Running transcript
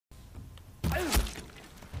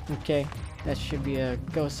Okay, that should be a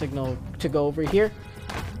go signal to go over here.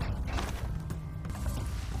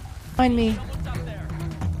 Find me.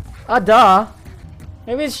 Ah, duh.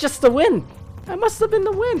 Maybe it's just the wind. That must have been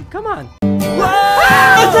the wind. Come on.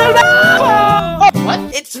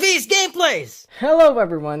 What? It's V's Gameplays! Hello,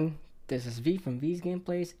 everyone. This is V from V's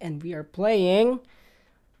Gameplays, and we are playing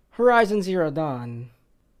Horizon Zero Dawn.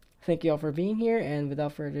 Thank you all for being here, and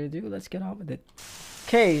without further ado, let's get on with it.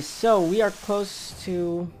 Okay, so we are close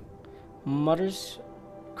to Mother's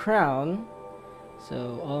Crown.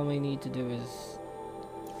 So all we need to do is...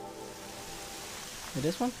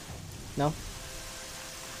 this one? No?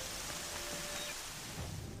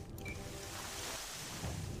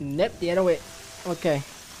 Nope, the other way. Okay.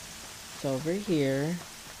 So over here,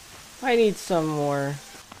 I need some more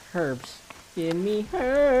herbs. Give me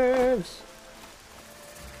herbs.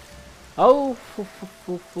 Oh,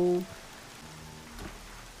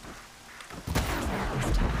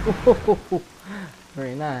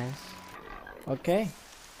 very nice. Okay.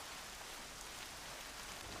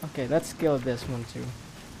 Okay, let's kill this one too.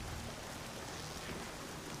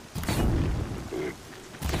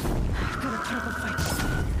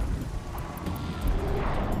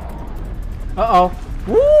 Uh-oh.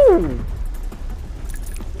 Woo!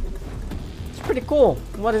 It's pretty cool.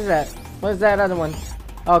 What is that? What is that other one?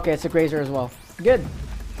 Okay, it's a grazer as well. Good.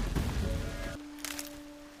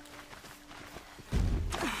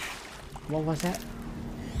 What was that?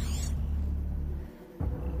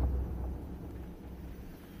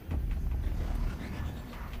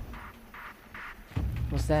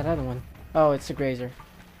 What's that other one? Oh, it's a grazer.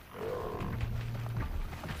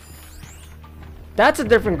 That's a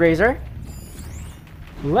different grazer.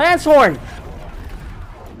 Lancehorn!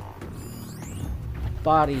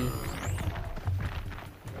 Body.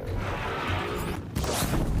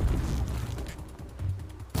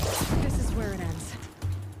 This is where it ends.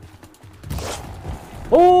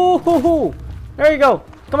 Oh, hoo, hoo. There you go.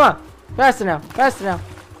 Come on. Faster now. Faster now.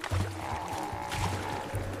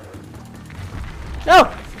 No!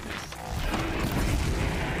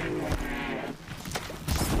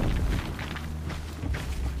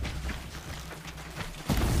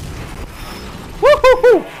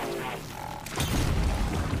 Woo-hoo-hoo!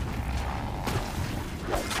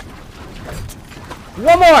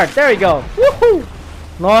 One more! There you go! Woohoo!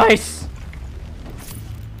 Nice!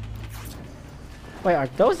 Wait, are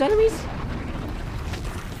those enemies?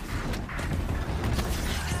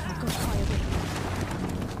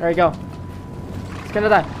 There you go. It's gonna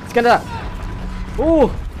die. It's gonna die.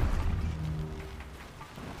 Ooh!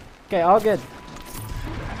 Okay, all good.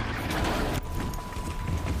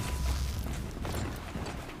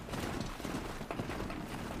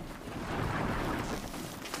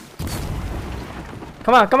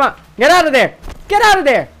 Come on, come on. Get out of there. Get out of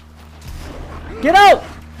there. Get out.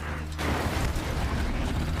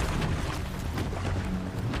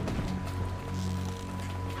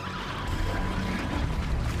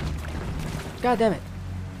 God damn it.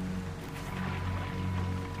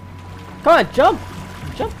 Come on, jump.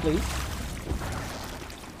 Jump, please.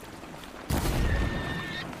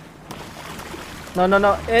 No, no,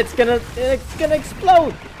 no. It's gonna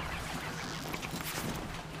explode.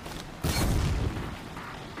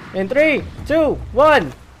 In 3, 2,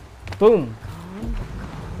 1, boom.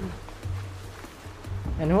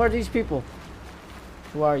 And who are these people?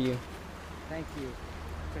 Who are you? Thank you.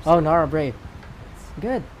 Oh, Nara Brave.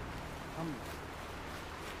 Good.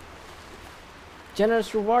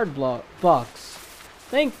 Generous reward box.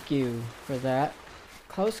 Thank you for that.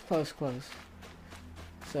 Close, close, close.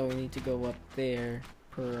 So we need to go up there,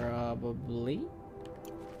 probably.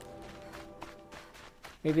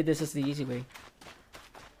 Maybe this is the easy way.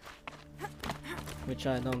 Which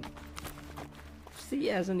I don't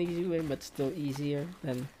see as an easy way, but still easier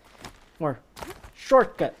than, or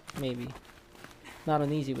shortcut maybe. Not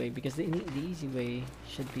an easy way, because the easy way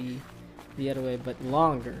should be the other way, but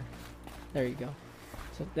longer. There you go.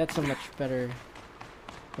 So that's a much better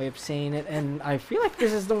way of saying it, and I feel like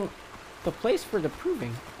this is the place for the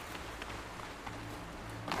proving.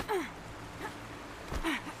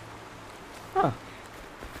 Huh.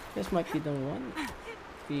 This might be the one.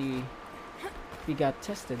 We got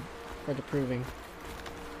tested for the proving.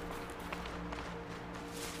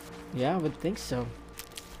 Yeah, I would think so.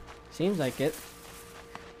 Seems like it.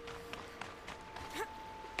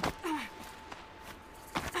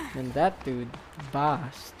 And that dude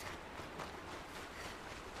bossed.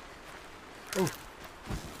 Oh.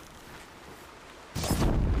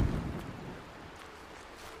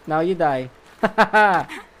 Now you die.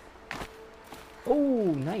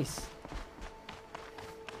 Oh, nice.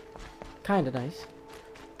 Kinda nice,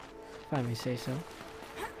 if I may say so.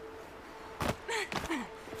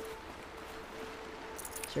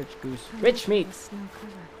 Search goose. Rich meat!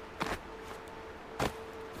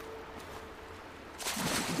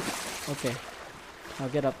 Okay. Now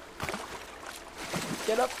get up.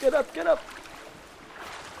 Get up, get up, get up!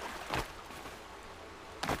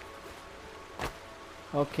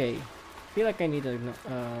 Okay. I feel like I need a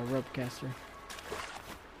rope caster.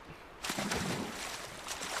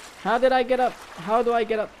 How did I get up? How do I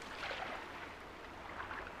get up?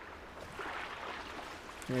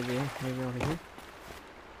 Maybe over here.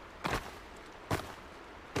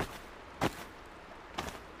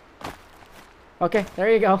 Okay,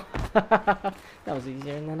 there you go. That was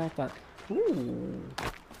easier than I thought. Ooh.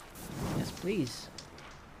 Yes, please.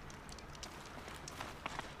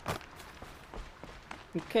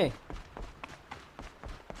 Okay.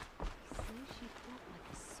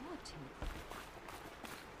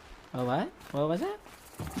 Oh, what? What was that?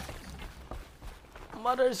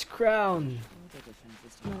 Mother's crown.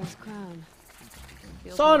 Mother's crown.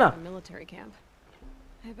 Feels Sauna. like a military camp.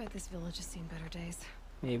 I bet this village has seen better days.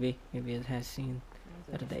 Maybe it has seen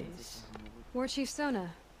better days. War Chief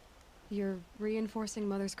Sona, you're reinforcing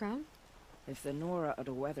Mother's crown? If the Nora are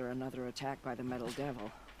to weather another attack by the Metal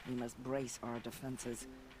Devil, we must brace our defenses.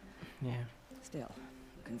 Yeah. Still,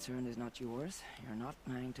 the concern is not yours. You're not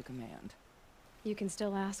mine to command. You can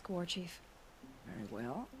still ask, War Chief. Very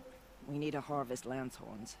well. We need to harvest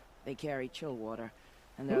Lancehorns. They carry chill water,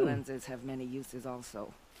 and their lenses have many uses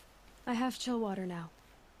also. I have chill water now.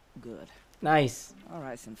 Good. Nice. Our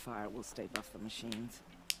ice and fire will stave off the machines.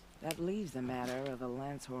 That leaves the matter of the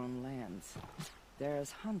Lancehorn lands.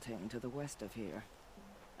 There's hunting to the west of here.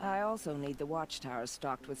 I also need the watchtowers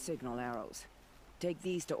stocked with signal arrows. Take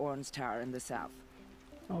these to Orn's Tower in the south.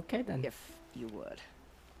 Okay then. If you would.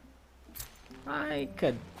 I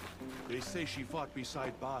could. They say she fought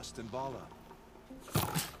beside Bast and Bala.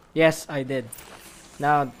 Yes, I did.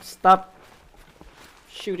 Now stop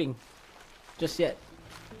shooting. Just yet.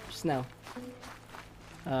 Just now.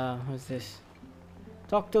 Who's this?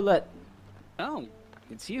 Talk to Let. Oh,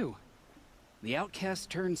 it's you. The outcast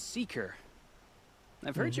turned seeker.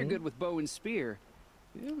 I've heard you're good with bow and spear.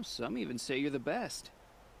 Some even say you're the best.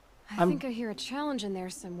 I think I hear a challenge in there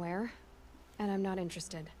somewhere, and I'm not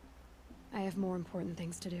interested. I have more important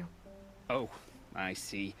things to do. Oh, I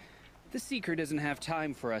see. The seeker doesn't have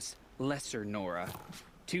time for us lesser Nora.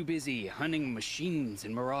 Too busy hunting machines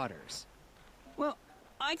and marauders. Well,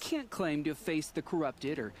 I can't claim to have faced the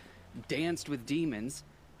corrupted or danced with demons,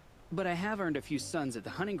 but I have earned a few sons at the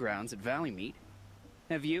hunting grounds at Valleymeet.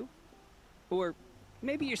 Have you? Or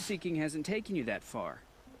maybe your seeking hasn't taken you that far.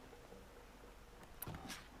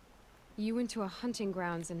 You went to a hunting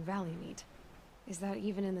grounds in Valleymeet. Is that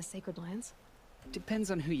even in the Sacred Lands?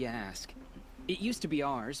 Depends on who you ask. It used to be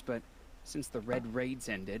ours, but since the Red Raids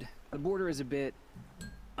ended, the border is a bit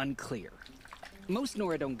unclear. Most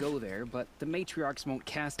Nora don't go there, but the matriarchs won't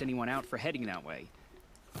cast anyone out for heading that way.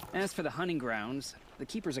 As for the hunting grounds, the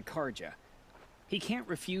keeper's a Karja. He can't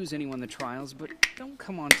refuse anyone the trials, but don't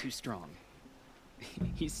come on too strong.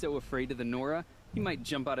 He's so afraid of the Nora, he might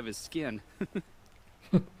jump out of his skin.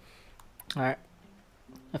 Alright.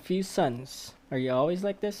 A few sons. Are you always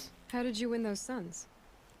like this? How did you win those sons?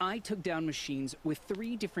 I took down machines with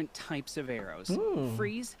 3 different types of arrows.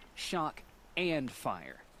 Freeze, shock, and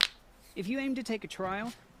fire. If you aim to take a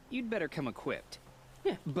trial, you'd better come equipped.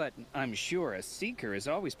 Yeah. But I'm sure a seeker is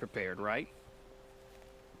always prepared, right?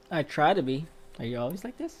 I try to be. Are you always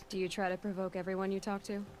like this? Do you try to provoke everyone you talk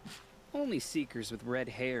to? Only seekers with red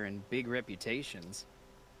hair and big reputations.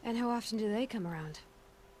 And how often do they come around?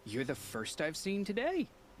 You're the first I've seen today.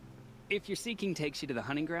 If your seeking takes you to the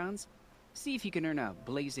hunting grounds, see if you can earn a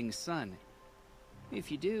blazing sun.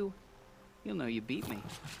 If you do, you'll know you beat me.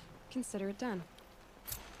 Consider it done.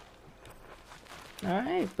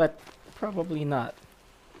 Alright, but probably not.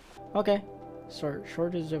 Okay.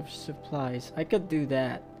 Shortage of supplies. I could do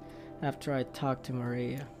that after I talk to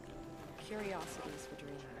Maria. Curiosities for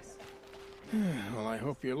dreamers. Well, I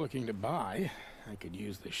hope you're looking to buy. I could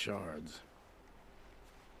use the shards.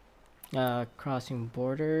 Crossing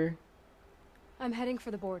border. I'm heading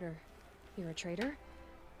for the border. You're a trader?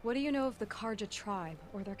 What do you know of the Karja tribe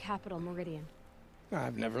or their capital, Meridian?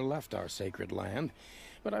 I've never left our sacred land,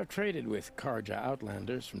 but I've traded with Karja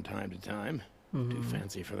outlanders from time to time. Too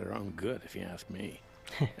fancy for their own good, if you ask me.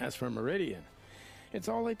 As for Meridian, it's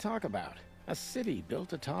all they talk about. A city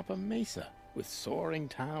built atop a mesa, with soaring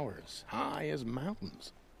towers, high as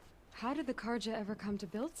mountains. How did the Karja ever come to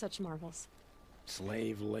build such marvels?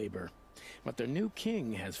 Slave labor. But their new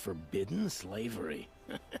king has forbidden slavery.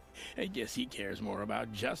 I guess he cares more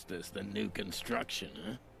about justice than new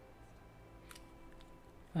construction,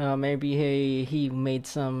 huh? Maybe he made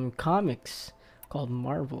some comics called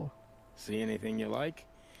Marvel. See anything you like?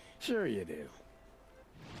 Sure you do.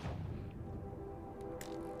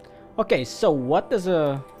 Okay, so what does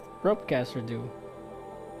a rope caster do?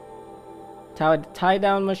 Tie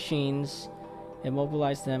down machines,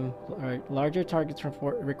 immobilize them. Larger targets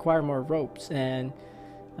require more ropes, and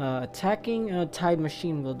attacking a tied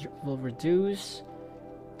machine will reduce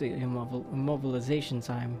the immobilization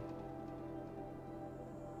time.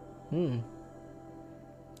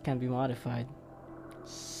 Can be modified.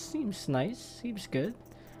 Seems nice. Seems good.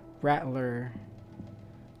 Rattler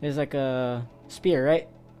is like a spear, right?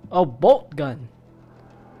 Oh, bolt gun.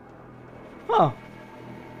 Huh.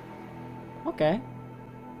 Okay.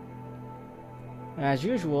 As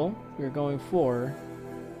usual, we're going for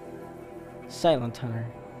Silent Hunter.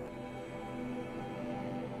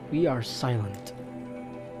 We are silent.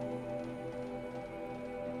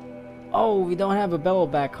 Oh, we don't have a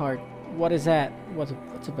bellowback heart. What is that? What's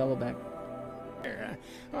a bellowback?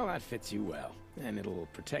 Well, that fits you well. And it'll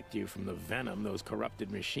protect you from the venom those corrupted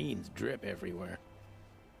machines drip everywhere.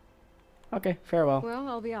 Okay, farewell. Well,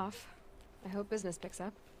 I'll be off. I hope business picks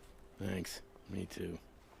up. Thanks. Me too.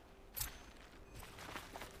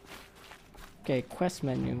 Okay, quest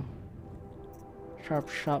menu. Sharp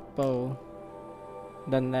shot bow.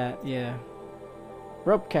 Done that, yeah.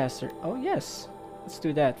 Rope caster. Oh yes. Let's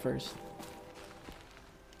do that first.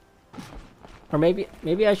 Or maybe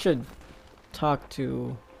I should talk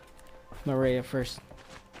to Maria first.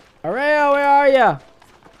 Maria, where are ya?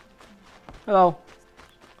 Hello.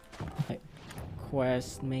 Okay.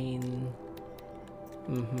 Quest main.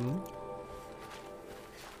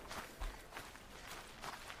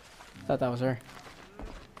 Thought that was her.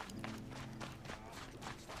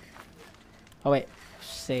 Oh wait.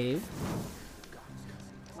 Save.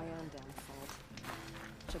 My own downfall.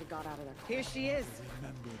 Should have got out of there. Here she is,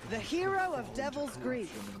 the hero of Devil's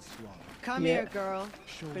Grief. Come Yeah. here, girl.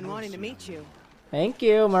 Been wanting to meet you. Thank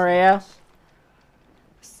you, Maria.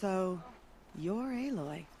 So, you're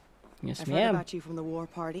Aloy. Yes, I've heard ma'am. about you from the war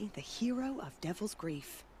party, the hero of Devil's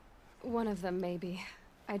Grief. One of them, maybe.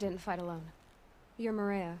 I didn't fight alone. You're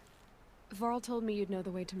Maria. Varl told me you'd know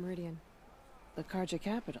the way to Meridian. The Karja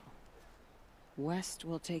capital. West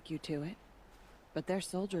will take you to it, but their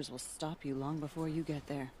soldiers will stop you long before you get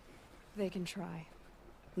there. They can try.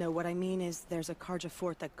 No, what I mean is there's a Karja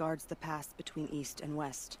fort that guards the pass between east and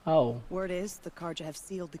west. Oh. Word is, the Karja have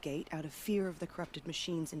sealed the gate out of fear of the corrupted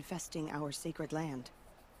machines infesting our sacred land.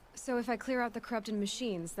 So if I clear out the corrupted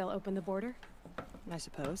machines, they'll open the border? I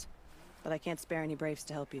suppose. But I can't spare any braves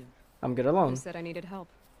to help you. I'm good alone. Who said I needed help?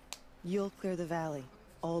 You'll clear the valley,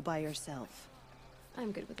 all by yourself.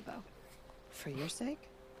 I'm good with the bow. For your sake?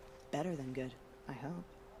 Better than good, I hope.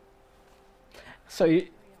 So you,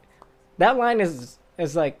 that line is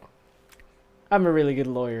like, I'm a really good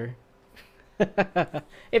lawyer.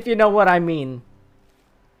 If you know what I mean.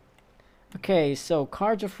 Okay, so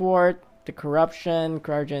Karja Fort, the corruption,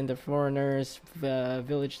 Karja and the foreigners,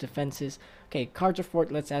 village defenses. Okay, Karja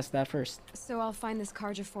Fort, let's ask that first. So I'll find this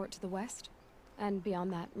Karja fort to the west? And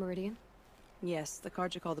beyond that, Meridian? Yes, the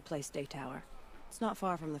Karja call the place Day Tower. It's not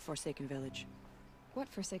far from the Forsaken Village. What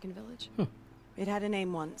Forsaken Village? It had a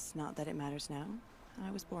name once, not that it matters now.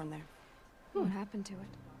 I was born there. What happened to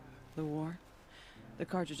it? The war. The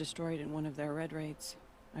Karja destroyed in one of their red raids.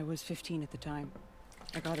 I was 15 at the time.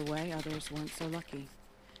 I got away, others weren't so lucky.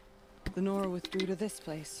 The Nora withdrew to this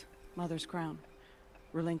place, Mother's Crown.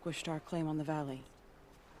 Relinquished our claim on the valley.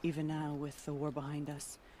 Even now, with the war behind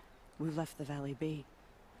us, we've left the valley be.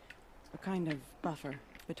 A kind of buffer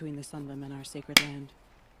between the Sunlim and our sacred land.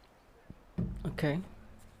 Okay.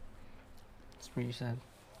 That's pretty sad.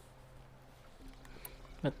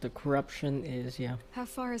 But the corruption is, yeah. How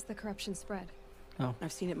far is the corruption spread? Oh.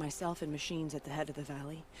 I've seen it myself in machines at the head of the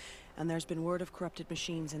valley, and there's been word of corrupted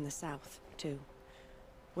machines in the south, too.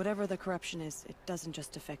 Whatever the corruption is, it doesn't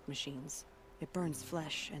just affect machines. It burns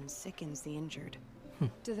flesh and sickens the injured.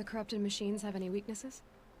 Do the corrupted machines have any weaknesses?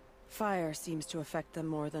 Fire seems to affect them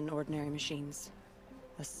more than ordinary machines.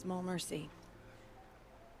 A small mercy.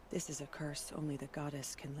 This is a curse only the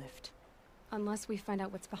goddess can lift. Unless we find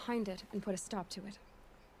out what's behind it and put a stop to it.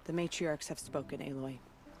 The matriarchs have spoken, Aloy.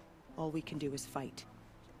 All we can do is fight.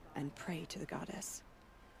 And pray to the goddess.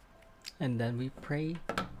 And then we pray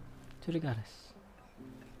to the goddess.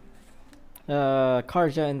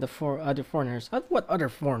 Karja and the other foreigners. What other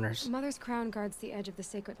foreigners? Mother's Crown guards the edge of the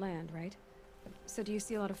sacred land, right? So do you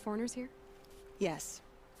see a lot of foreigners here? Yes.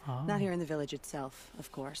 Oh. Not here in the village itself,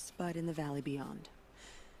 of course, but in the valley beyond.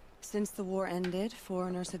 Since the war ended,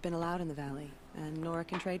 foreigners have been allowed in the valley, and Nora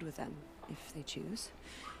can trade with them, if they choose.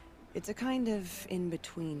 It's a kind of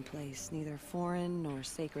in-between place, neither foreign nor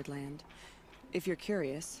sacred land. If you're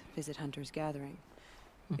curious, visit Hunter's Gathering.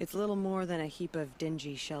 It's little more than a heap of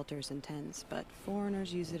dingy shelters and tents, but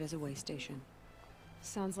foreigners use it as a way station.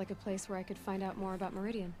 Sounds like a place where I could find out more about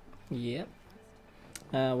Meridian. Yep.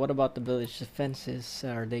 What about the village defenses?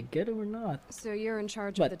 Are they good or not? So you're in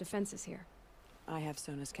charge What? of the defenses here. I have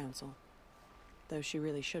Sona's counsel, though she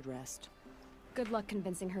really should rest. Good luck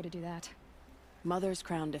convincing her to do that. Mother's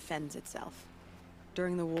Crown defends itself.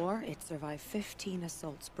 During the war, it survived 15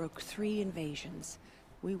 assaults, broke 3 invasions.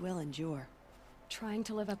 We will endure. Trying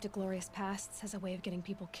to live up to glorious pasts has a way of getting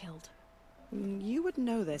people killed. You wouldn't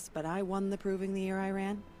know this, but I won the proving the year I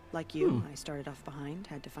ran. Like you, I started off behind,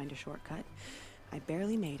 had to find a shortcut. I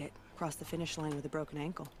barely made it, crossed the finish line with a broken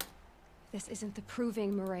ankle. This isn't the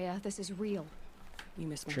proving, Maria. This is real. You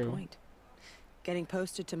missed my True. point. Getting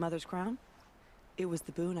posted to Mother's Crown? It was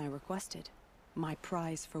the boon I requested. My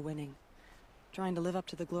prize for winning. Trying to live up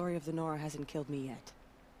to the glory of the Nora hasn't killed me yet.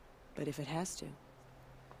 But if it has to,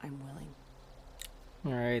 I'm willing.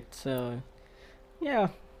 Alright, so yeah.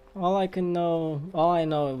 All I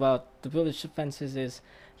know about the village defenses is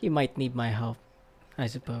he might need my help, I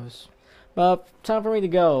suppose. But time for me to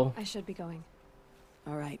go. I should be going.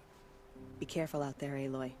 All right. Be careful out there,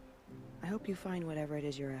 Aloy. I hope you find whatever it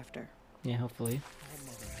is you're after. Yeah, hopefully. Our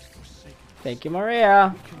mother has forsaken us. Thank you,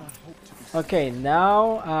 Maria. We cannot hope to be Okay,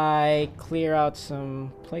 now I clear out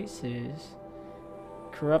some places.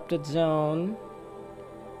 Corrupted zone.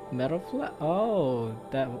 Metal flat. Oh,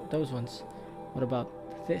 those ones. What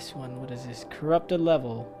about this one? What is this? Corrupted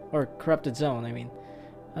level or corrupted zone? I mean,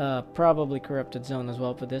 probably corrupted zone as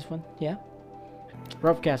well for this one. Yeah.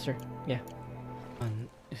 Rope caster. Yeah.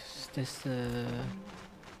 Is this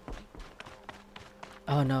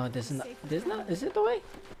Oh no, this is not. This not. Is it the way?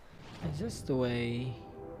 Is this the way?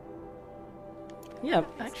 Yeah,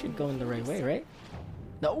 I should go in the right way, right?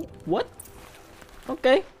 No. What?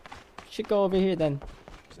 Okay. Should go over here then.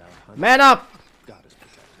 Man up! God is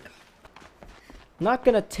protected. Not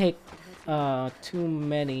gonna take too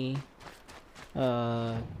many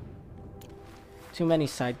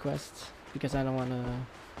side quests because I don't wanna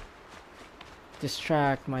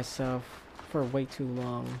distract myself for way too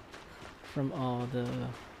long from all the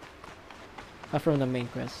from the main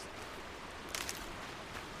quest.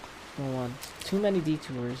 Don't want too many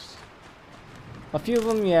detours. A few of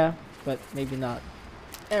them, yeah, but maybe not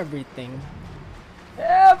everything.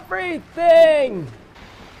 Everything!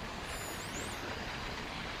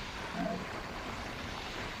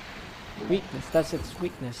 Weakness, that's its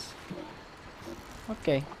weakness.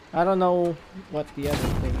 Okay, I don't know what the other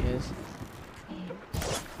thing is.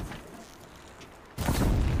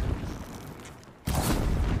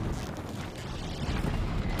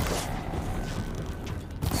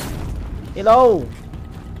 Hello!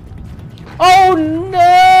 Oh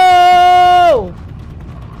no!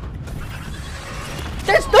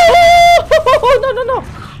 There's no! No, no, no!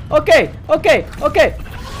 Okay, okay, okay!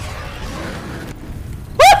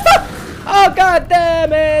 Oh god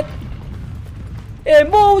damn it!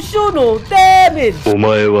 Emotional damage! お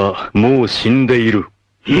前はもう死んでいる。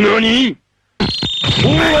何?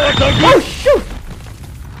 Oh shoot!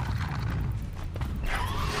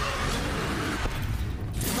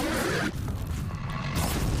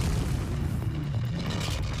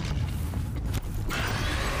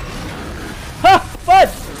 Ha!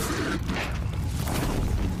 Fudge!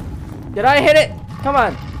 Did I hit it? Come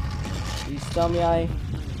on. Please tell me I...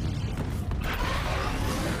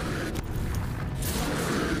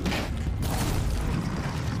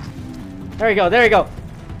 There we go, there we go.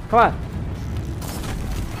 Come on.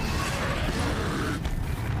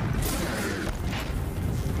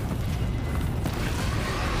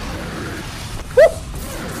 Woo!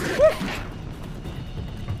 Woo!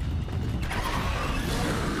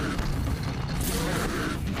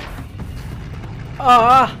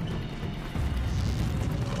 Ah!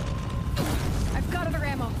 I've got other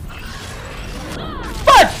ammo.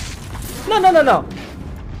 Fudge! No, no, no, no.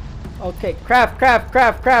 Okay, crap, crap,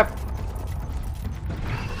 crap, crap.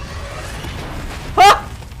 Ha!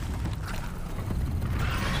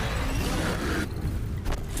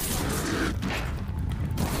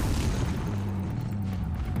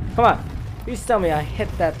 Come on. Please tell me I hit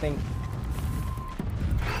that thing.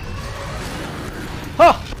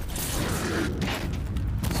 Ha!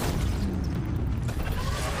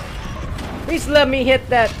 Please let me hit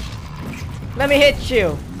that. Let me hit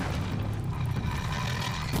you.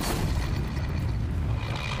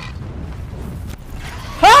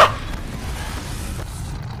 Ha!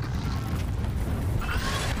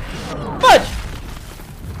 Fudge!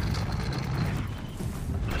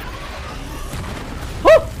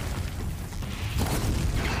 Woo!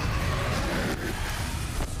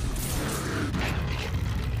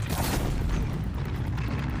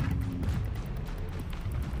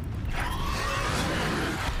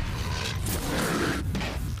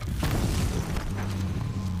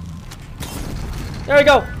 There we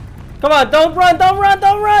go. Come on, don't run, don't run,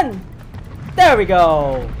 don't run. There we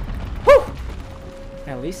go. Whew.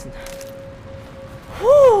 At least.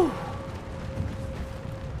 Whew.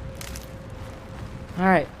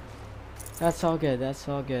 Alright. That's all good, that's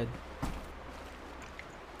all good.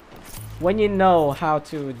 When you know how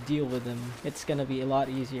to deal with them, it's gonna be a lot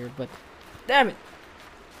easier, but damn it!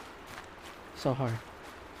 So hard.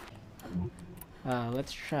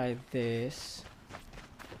 Let's try this.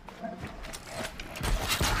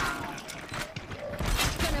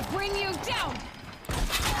 Gonna bring you down!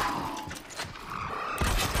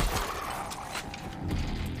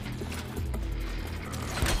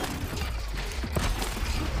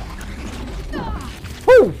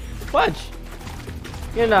 Whoo! Fudge!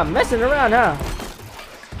 You're not messing around, huh?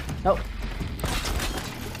 Nope.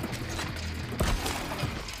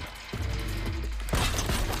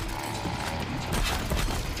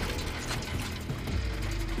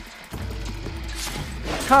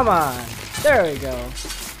 Come on! There we go.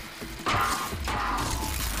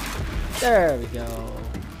 There we go.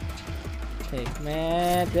 Take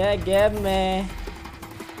man, that get me.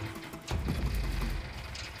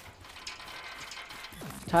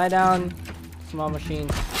 Tie down small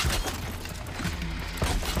machines.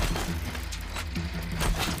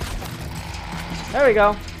 There we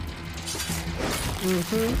go.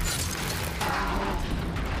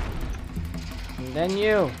 And then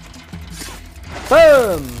you.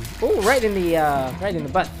 Boom! Oh, right in the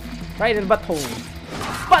butt. Right in the butthole.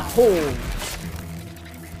 Butthole.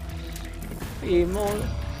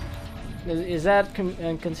 Is that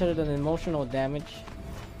considered an emotional damage?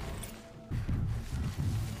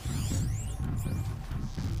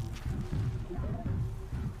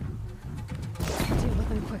 Deal with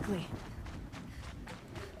them quickly.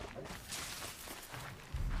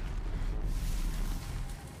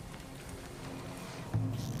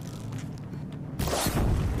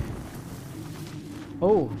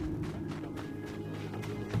 Oh.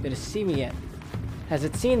 Did it see me yet? Has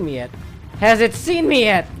it seen me yet? Has it seen me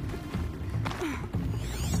yet?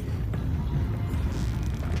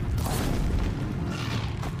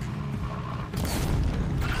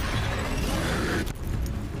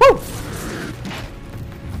 Woo!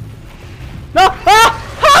 No! Ah!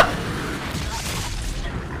 Ah!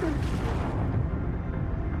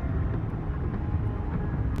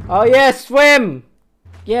 Oh yeah, swim!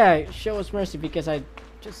 Yeah, show us mercy because I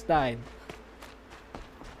just died.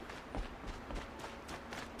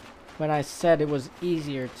 When I said it was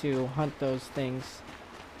easier to hunt those things.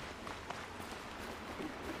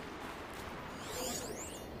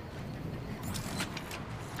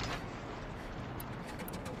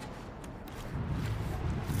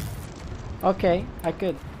 Okay, I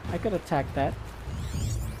could attack that.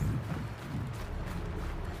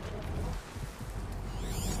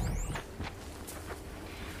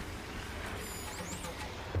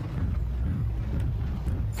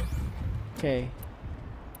 Okay.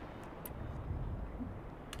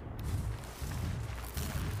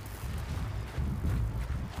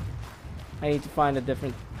 I need to find a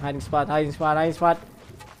different hiding spot, hiding spot, hiding spot.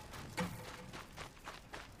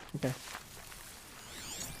 Okay.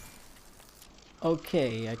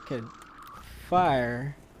 Okay, I could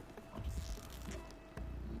fire.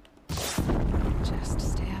 Just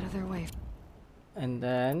stay out of their way. And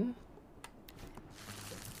then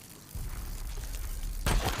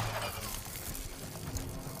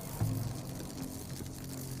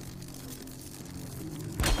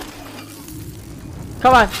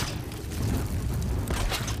come on.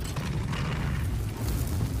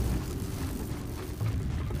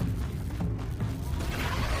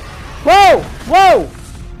 Whoa! Whoa!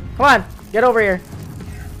 Come on, get over here.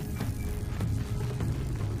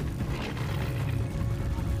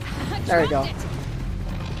 There we go.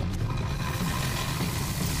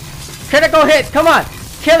 Critical hit, come on!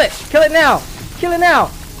 Kill it! Kill it now! Kill it now!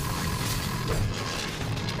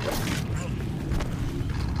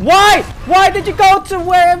 Why? Why did you go to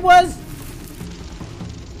where it was?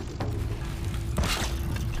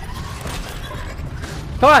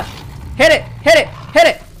 Come on! Hit it! Hit it! Hit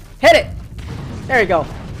it! Hit it! There you go.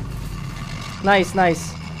 Nice,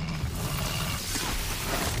 nice.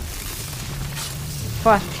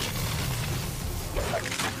 Come on.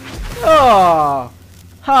 Oh!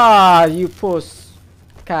 Ha! You puss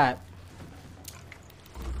cat.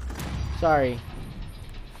 Sorry.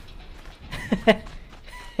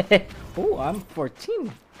 Oh, I'm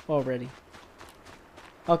 14 already.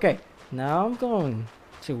 Okay, now I'm going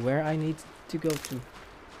to where I need to go to.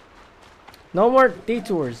 No more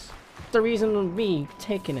detours. What's the reason of me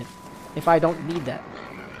taking it if I don't need that?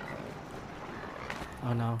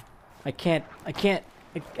 Oh no. I can't. I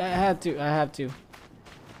have to.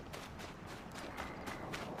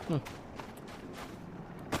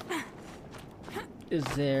 Is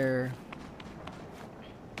there...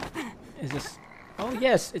 Is this... Oh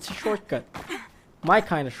yes, it's a shortcut. My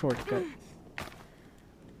kind of shortcut.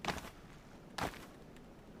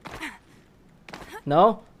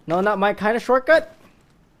 No? No, not my kind of shortcut?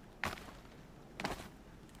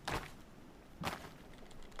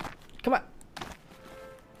 Come on.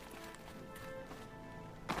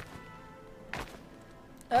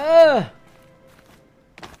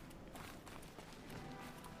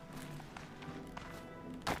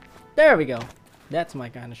 There we go. That's my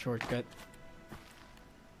kind of shortcut.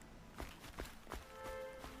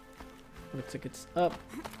 Looks like it's up.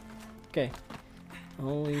 Okay.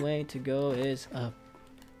 Only way to go is up.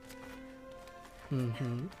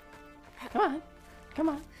 Come on. Come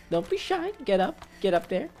on. Don't be shy. Get up. Get up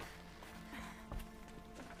there.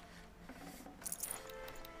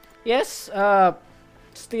 Yes,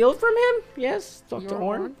 steal from him? Yes, Dr. You're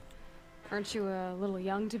Orn. Aren't you a little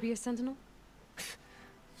young to be a sentinel?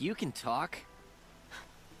 You can talk.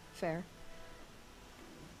 Fair.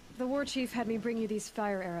 The war chief had me bring you these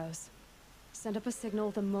fire arrows. Send up a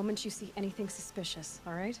signal the moment you see anything suspicious,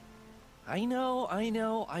 alright? I know.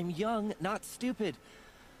 I'm young, not stupid.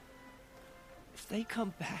 If they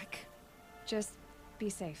come back... Just be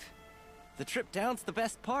safe. The trip down's the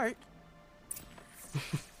best part.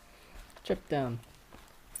 Trip down.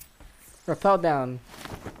 Rappel down.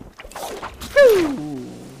 Woo!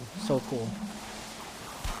 So cool.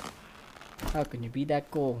 How can you be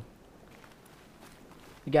that cool?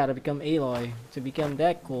 You gotta become Aloy to become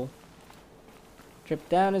that cool. Trip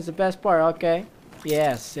down is the best part, okay?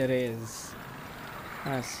 Yes, it is.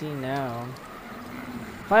 I see now.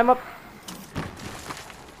 Climb up.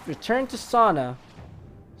 Return to Sona.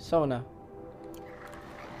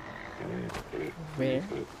 Where?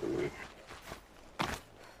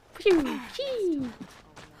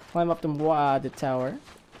 Climb up the tower.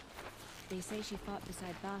 They say she fought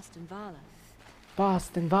beside Bast and Vala.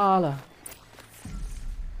 Bast and Vala.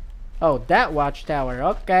 Oh, that watchtower.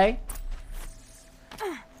 Okay.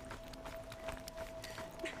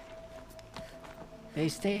 They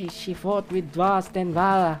say she fought with Bast and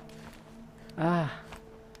Vala.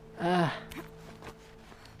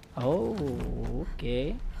 Oh,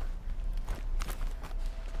 okay.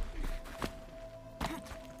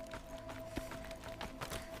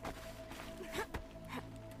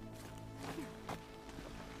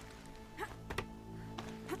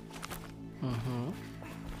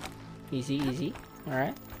 Easy, easy.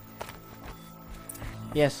 Alright.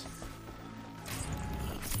 Yes.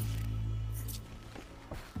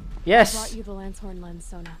 Yes! I brought you the Lancehorn lens,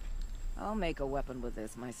 Sona. I'll make a weapon with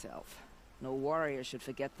this myself. No warrior should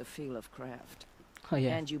forget the feel of craft. Oh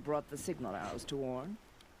yeah. And you brought the signal arrows to Orn?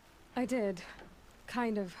 I did.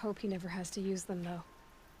 Kind of hope he never has to use them, though.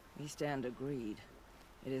 We stand agreed.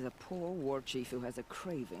 It is a poor war chief who has a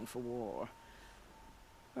craving for war.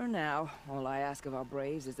 For now, all I ask of our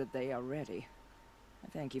braves is that they are ready. I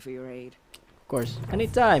thank you for your aid. Of course.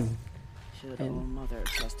 Anytime. Should All Mother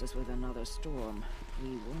trust us with another storm,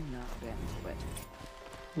 we will not bend to it.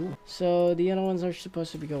 Ooh. So the other ones are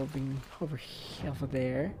supposed to be going over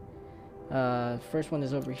there. First one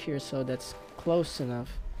is over here, so that's close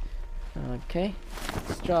enough. Okay.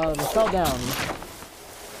 Let's draw the fell down.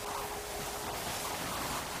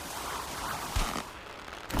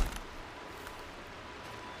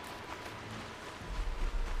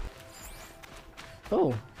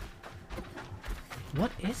 Oh.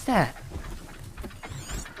 What is that?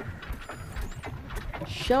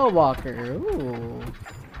 Shellwalker. Ooh.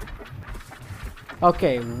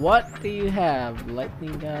 Okay, what do you have?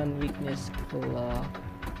 Lightning gun, weakness, claw.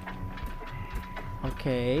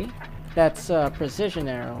 Okay. That's a precision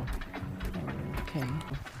arrow. Okay.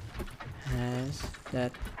 Has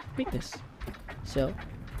that weakness. So,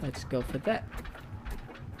 let's go for that.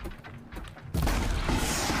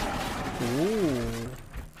 Ooh.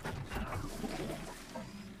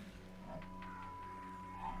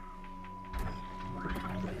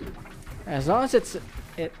 As long as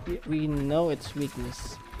we know its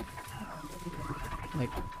weakness. Like.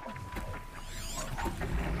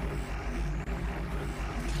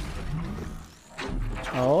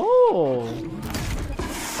 Oh.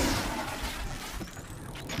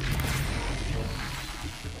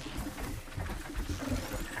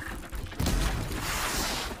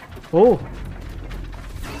 Oh!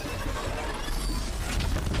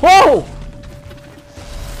 Whoa!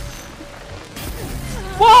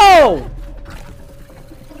 Whoa!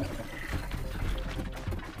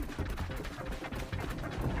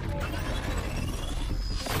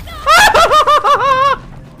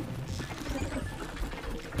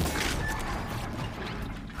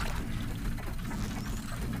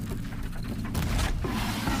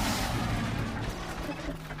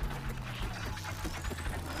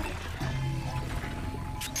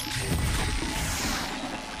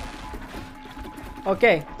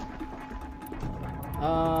 Okay.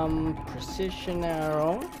 Precision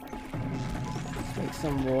arrow. Let's make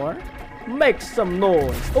some more. Make some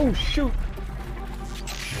noise. Oh shoot.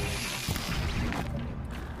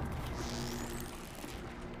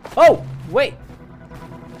 Oh, wait.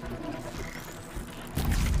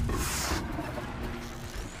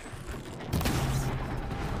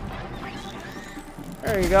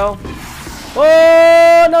 There you go.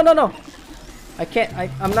 Oh, no, no, no. I can't.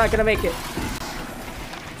 I'm not gonna make it.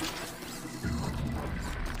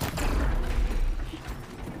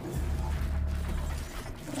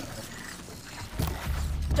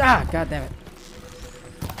 Ah, god damn it.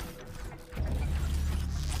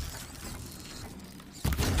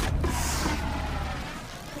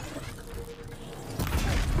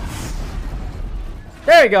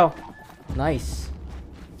 There we go. Nice.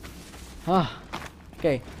 Ah.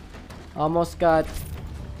 Okay. Almost got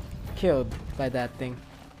killed by that thing.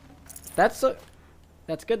 That's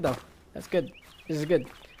good though. That's good. This is good.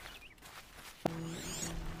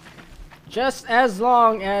 Just as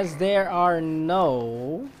long as there are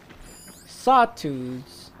no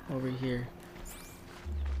sawtooths over here.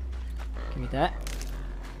 Give me that.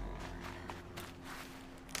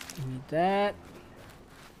 Give me that.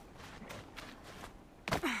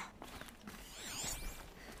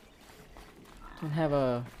 Don't have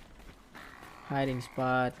a hiding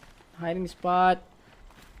spot. Hiding spot.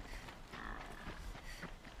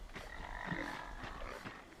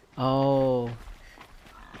 Oh.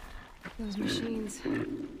 Those machines.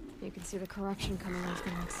 You can see the corruption coming off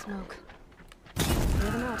them like smoke.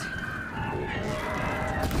 Clear them out.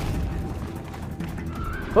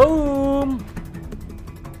 Boom!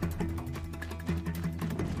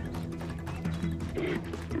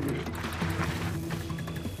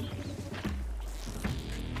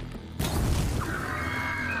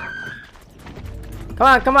 Come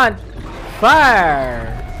on, come on! Fire!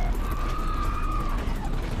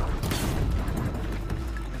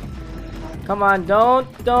 Come on, don't!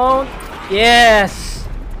 Yes!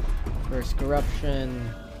 First corruption.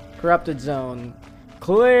 Corrupted zone.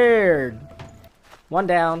 Cleared! One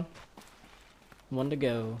down. One to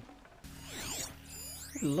go.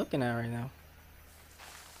 What are you looking at right now?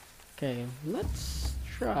 Okay, let's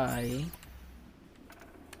try.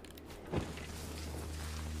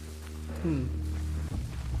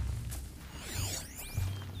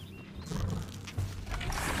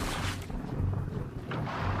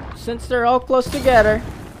 Since they're all close together.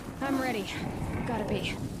 I'm ready. Gotta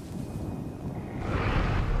be.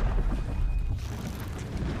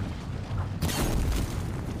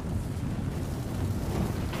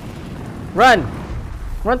 Run!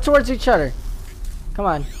 Run towards each other. Come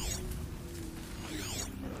on.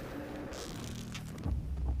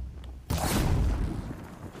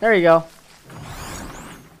 There you go.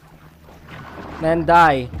 Then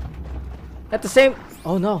die. At the same...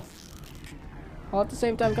 Oh no. All at the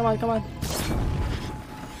same time. Come on, come on.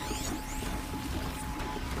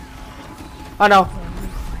 Oh no.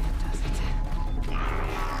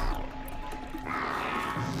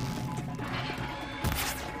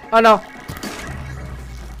 Oh no.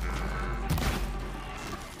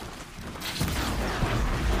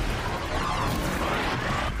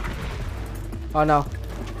 Oh no.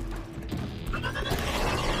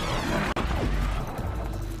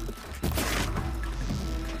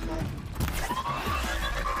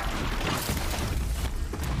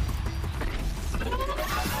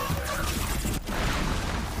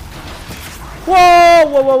 Whoa,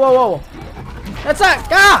 whoa, whoa, whoa, whoa. That's that.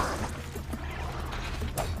 Ah!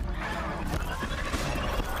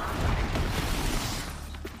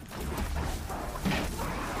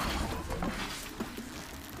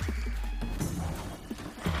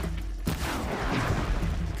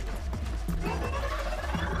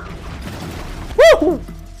 Woo!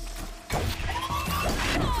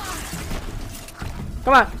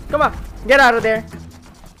 Come on, come on. Get out of there.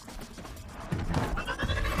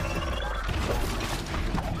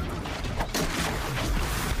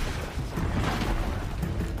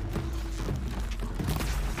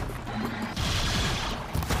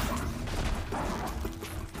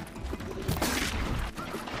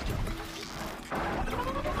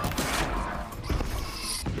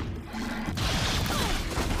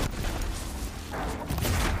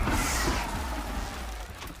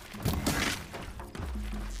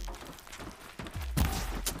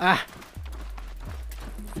 Ah.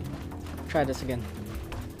 Try this again.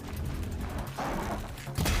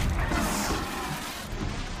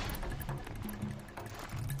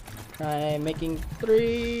 Try making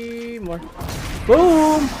 3 more.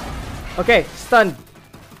 Boom! Okay, stunned.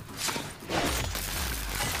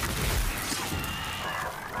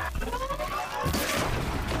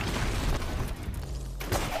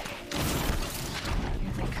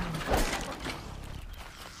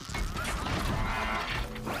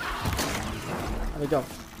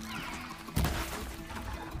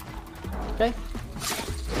 Okay.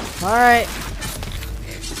 Alright.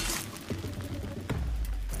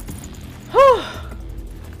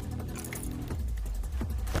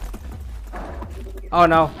 Oh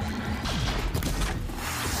no.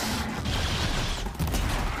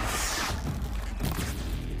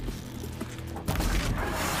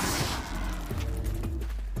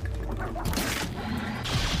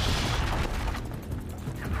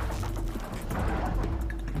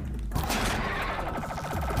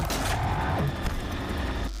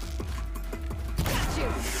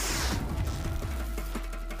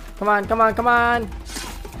 Come on, come on, come on.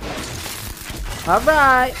 All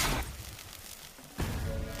right.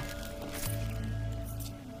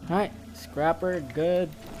 All right, scrapper, good.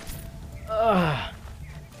 Ugh.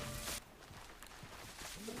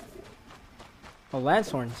 Oh,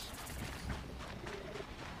 lance horns.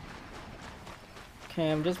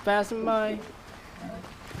 Okay, I'm just passing by.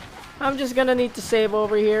 I'm just gonna need to save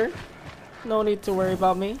over here. No need to worry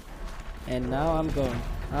about me. And now I'm going.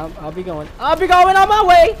 I'll be going. I'll be going on my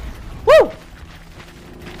way. Woo!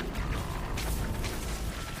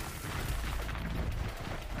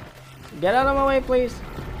 Get out of my way, please.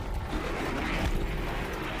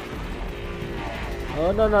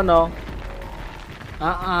 Oh, no, no, no.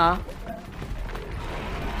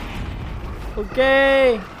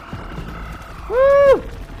 Okay. Woo!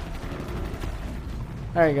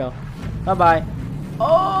 There you go. Bye-bye.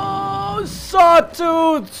 Oh,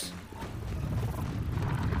 sawtooths!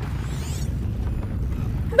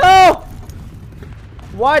 No!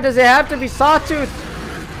 Why does it have to be sawtooth?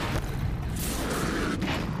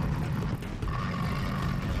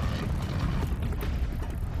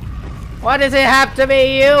 Why does it have to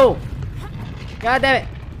be you? God damn it.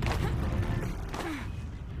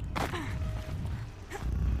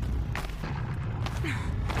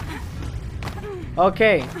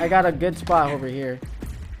 Okay, I got a good spot over here.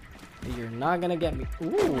 You're not gonna get me.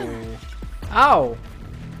 Ooh. Ow.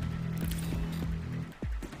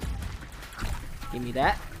 Give me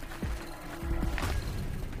that.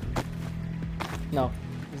 No,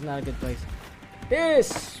 it's not a good place.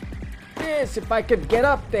 This, if I could get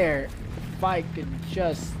up there. If I could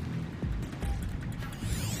just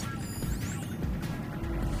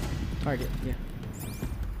target, yeah.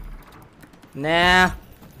 Nah,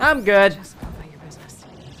 I'm good. Just go about your business.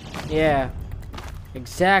 Yeah,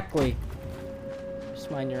 exactly. Just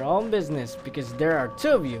mind your own business because there are two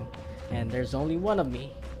of you and there's only one of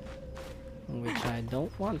me, which I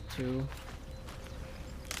don't want to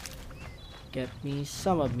get me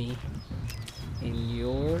some of me in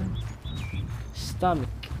your stomach.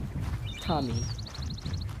 Tommy.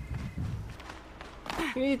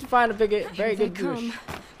 You need to find a very good bush.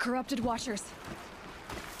 Corrupted watchers.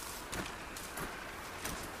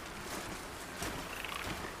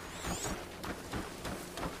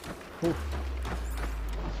 Ooh.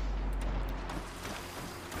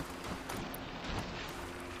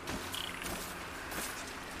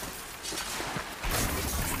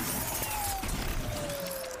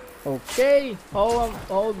 Okay,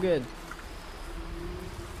 all good.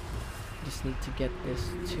 Just need to get this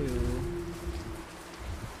too.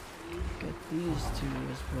 Get these two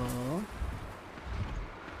as well.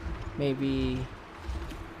 Maybe,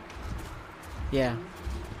 yeah.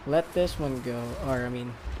 Let this one go, or I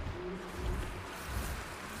mean.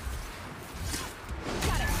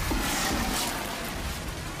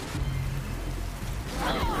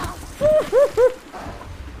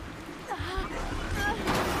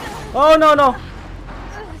 Oh no no!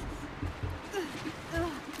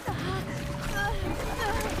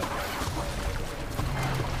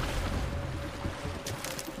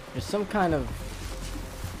 There's some kind of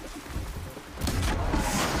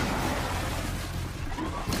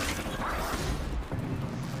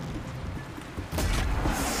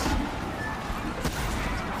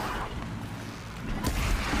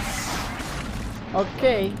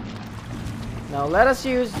okay. Now let us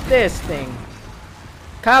use this thing.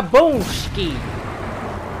 Kaboomski!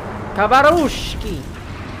 Kabarushki!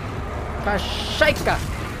 Kashaika!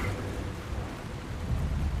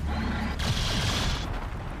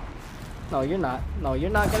 No, you're not. No,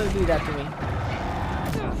 you're not gonna do that to me.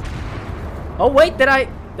 Oh wait, did I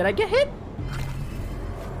get hit?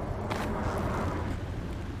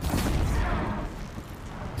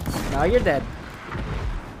 No, you're dead.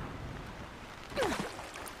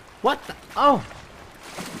 What the? Oh!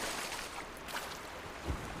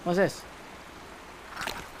 What's this?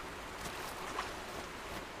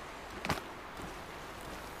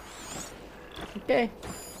 Okay.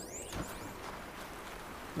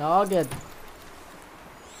 No, all good.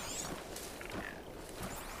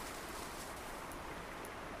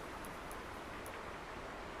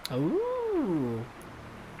 Ooh. Ooh.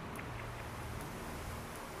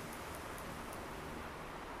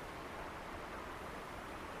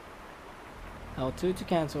 L2 to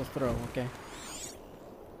cancel throw, okay.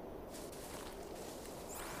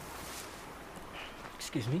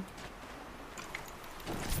 Excuse me.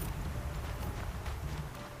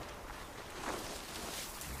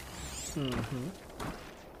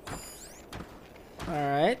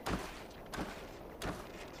 Alright.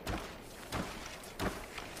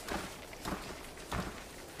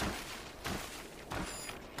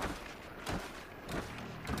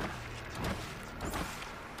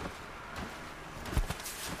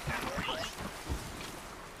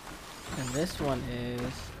 And this one is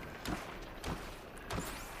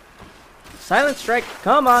Silent Strike.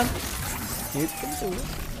 Come on. You can do it.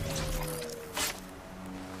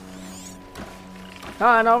 Come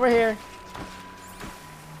on, over here.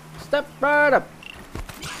 Step right up.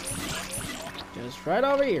 Just right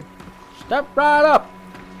over here. Step right up.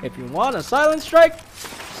 If you want a Silent Strike,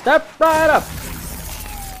 step right up.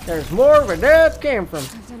 There's more where that came from.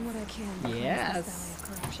 I've done what I can. Yes. This valley of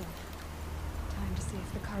corruption. Time to see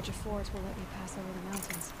if the Karja Forts will let me pass over the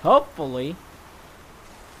mountains. Hopefully.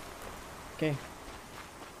 Okay.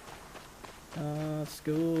 That's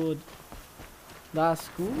good. That's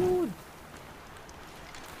good.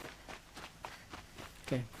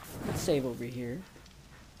 Okay, let's save over here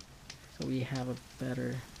so we have a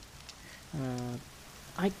better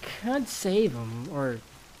I could save them, or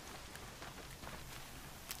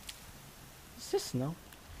is this snow?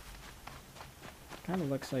 Kind of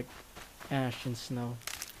looks like ash and snow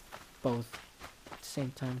both at the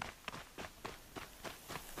same time.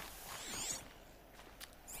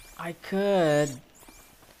 I could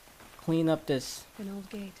clean up this. An old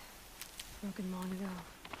gate, broken long ago.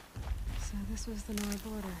 So this was the Nora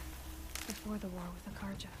border, before the war with the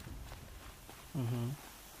Karja.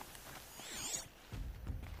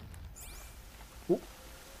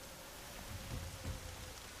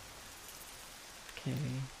 Okay,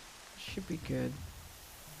 should be good.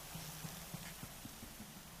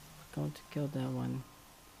 Going to kill that one.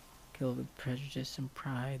 Kill with prejudice and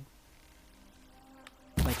pride.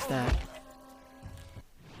 Like that.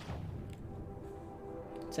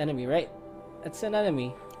 It's enemy, right? It's an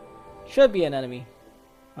enemy. Should be an enemy.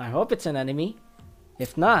 I hope it's an enemy.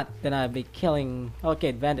 If not, then I'll be killing...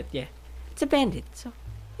 Okay, bandit, yeah. It's a bandit, so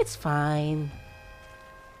it's fine.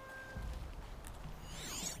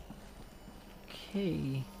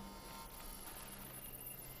 Okay.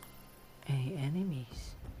 Any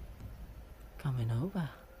enemies coming over?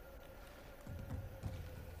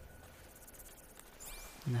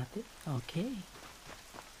 Nothing? Okay.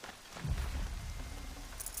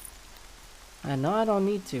 I know I don't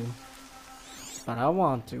need to, but I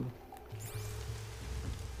want to.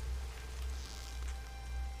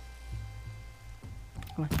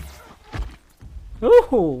 Come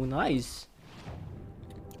on. Ooh, nice.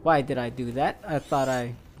 Why did I do that? I thought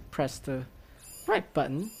I pressed the right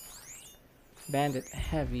button. Bandit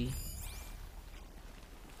heavy.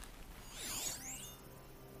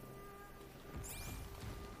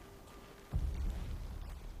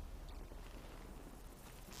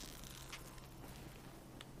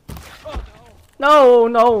 No,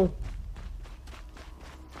 no.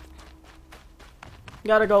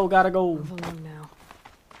 Gotta go, gotta go. Move along now.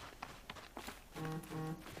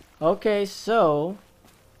 Okay, so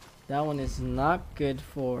that one is not good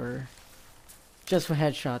for just for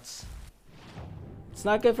headshots. It's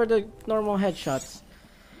not good for the normal headshots.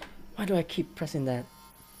 Why do I keep pressing that?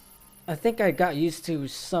 I think I got used to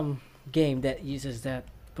some game that uses that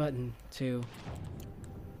button too.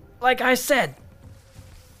 Like I said.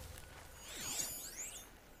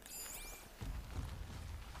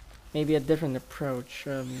 Maybe a different approach.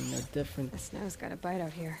 A different. The snow's got a bite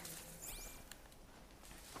out here.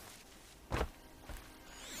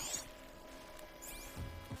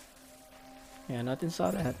 Yeah, nothing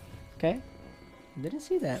saw that. Okay? Didn't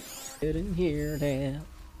see that. Didn't hear that.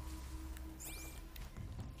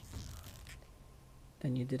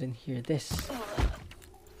 Then you didn't hear this.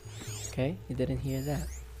 Okay? You didn't hear that.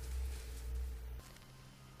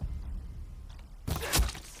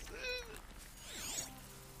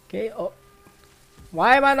 Okay, oh.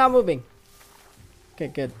 Why am I not moving? Okay,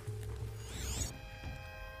 good.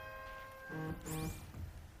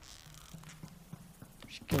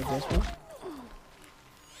 Should kill this one.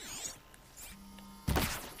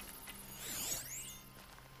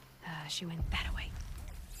 She went that way.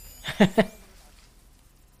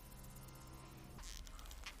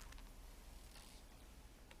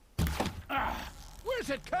 Where's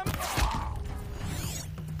it coming?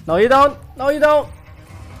 No, you don't. No, you don't.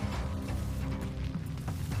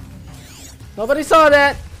 Nobody saw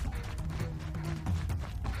that.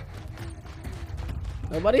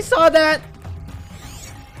 Nobody saw that.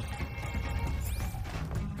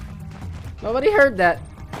 Nobody heard that.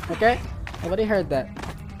 Okay? Nobody heard that.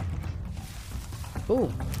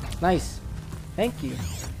 Ooh, nice. Thank you.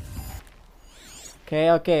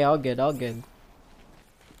 Okay, okay, all good, all good.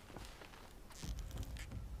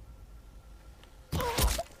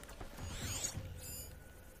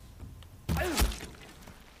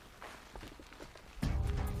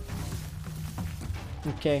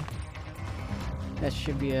 Okay. That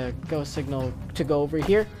should be a go signal to go over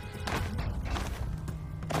here.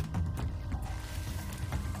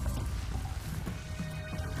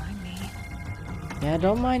 Mind me. Yeah,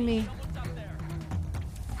 don't mind me.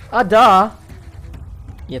 Ah, duh.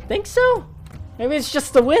 You think so? Maybe it's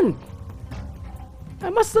just the wind.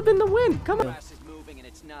 That must have been the wind. Come on. The grass is moving and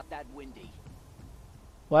it's not that windy.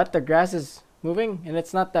 What? The grass is moving and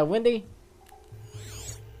it's not that windy?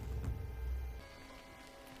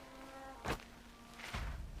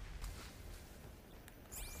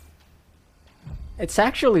 It's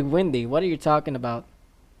actually windy. What are you talking about?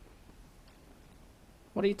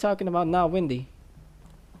 What are you talking about not windy?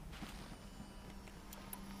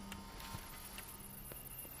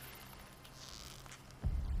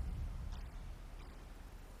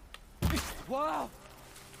 Wow!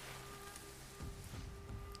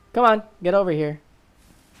 Come on, get over here.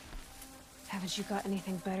 Haven't you got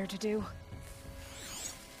anything better to do?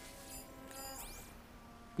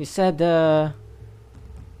 You said the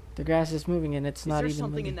grass is moving and it's not Is there even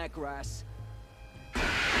something windy. in that grass?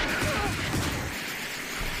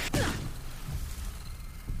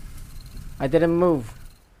 I didn't move.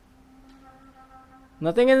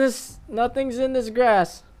 Nothing's in this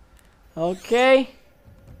grass. Okay.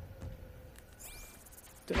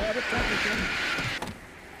 Did I have a tap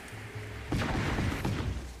again?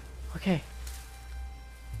 Okay.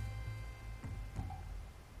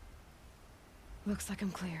 Looks like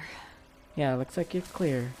I'm clear. Yeah, looks like you're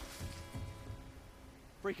clear.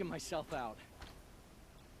 Freaking myself out.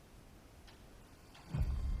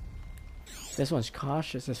 This one's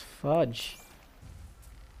cautious as fudge.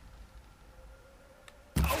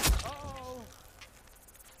 Oh.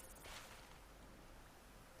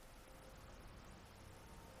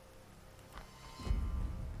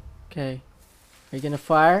 Okay. Are you gonna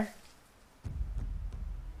fire?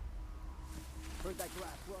 Heard that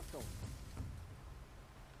grass rustle.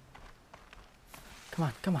 Come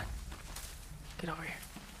on, come on. Get over here.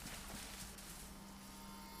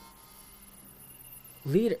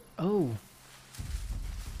 Leader. Oh.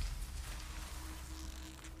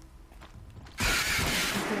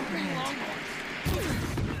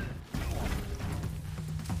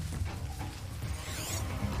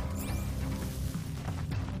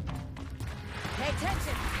 Pay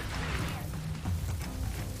attention.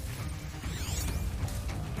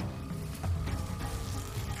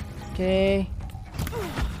 Okay.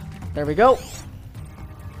 There we go.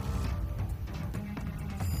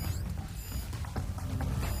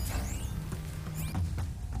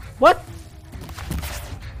 What?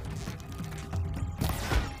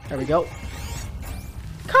 There we go.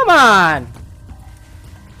 Come on!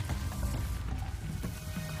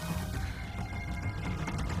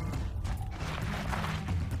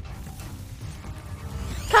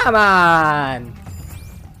 Come on!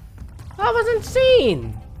 I wasn't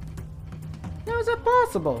seen! How is that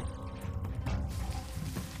possible?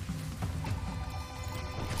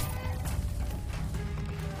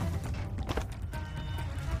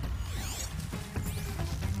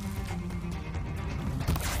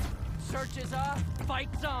 Search is off,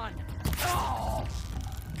 fight's on. Oh!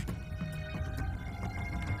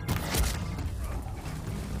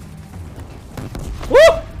 Woo!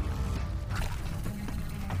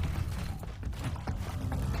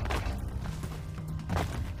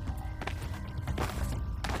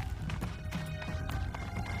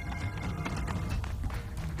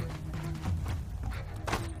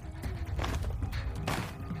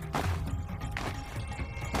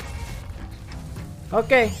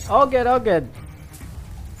 Okay, all good, all good.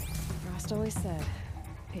 Frost always said,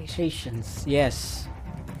 patience. Patience, yes.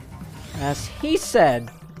 As he said.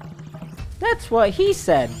 That's what he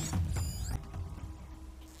said.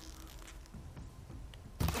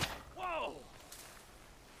 Whoa!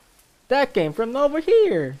 That came from over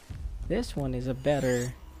here. This one is a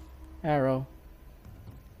better arrow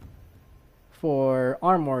for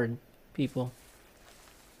armored people.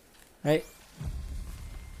 Right?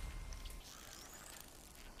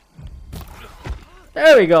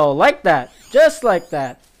 There we go, like that. Just like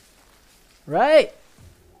that. Right?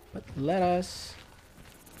 But let us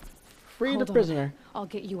free Hold the on. prisoner. I'll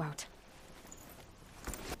get you out.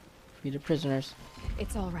 Be the prisoners.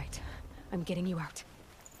 It's all right. I'm getting you out.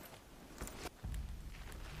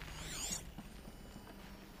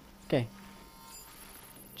 Okay.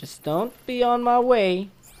 Just don't be on my way.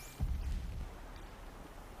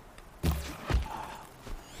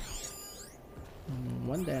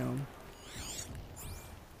 One down.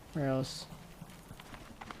 Where else?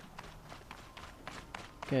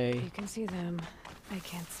 Okay. You can see them. I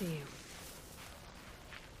can't see you.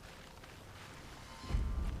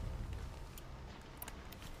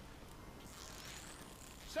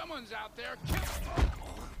 Someone's out there.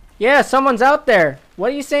 Yeah, someone's out there.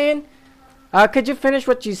 What are you saying? Could you finish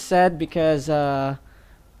what you said? Because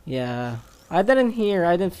yeah, I didn't hear.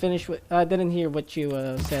 I didn't finish. I didn't hear what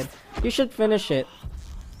you said. You should finish it.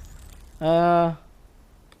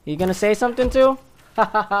 You gonna say something too? Ha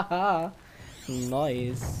ha ha ha.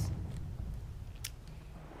 Nice.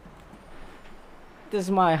 This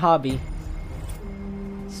is my hobby,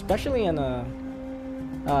 especially in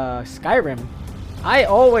Skyrim. I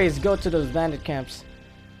always go to those bandit camps.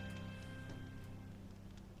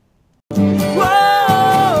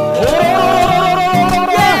 Whoa!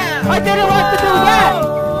 Yeah! I didn't want to do that!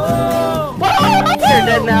 Whoa! You're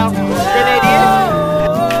dead now. Grenadier!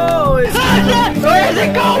 Where is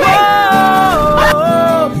it going?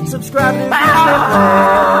 Subscribe to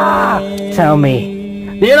Tell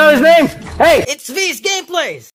me. Do you know his name? Hey! It's V's Gameplays!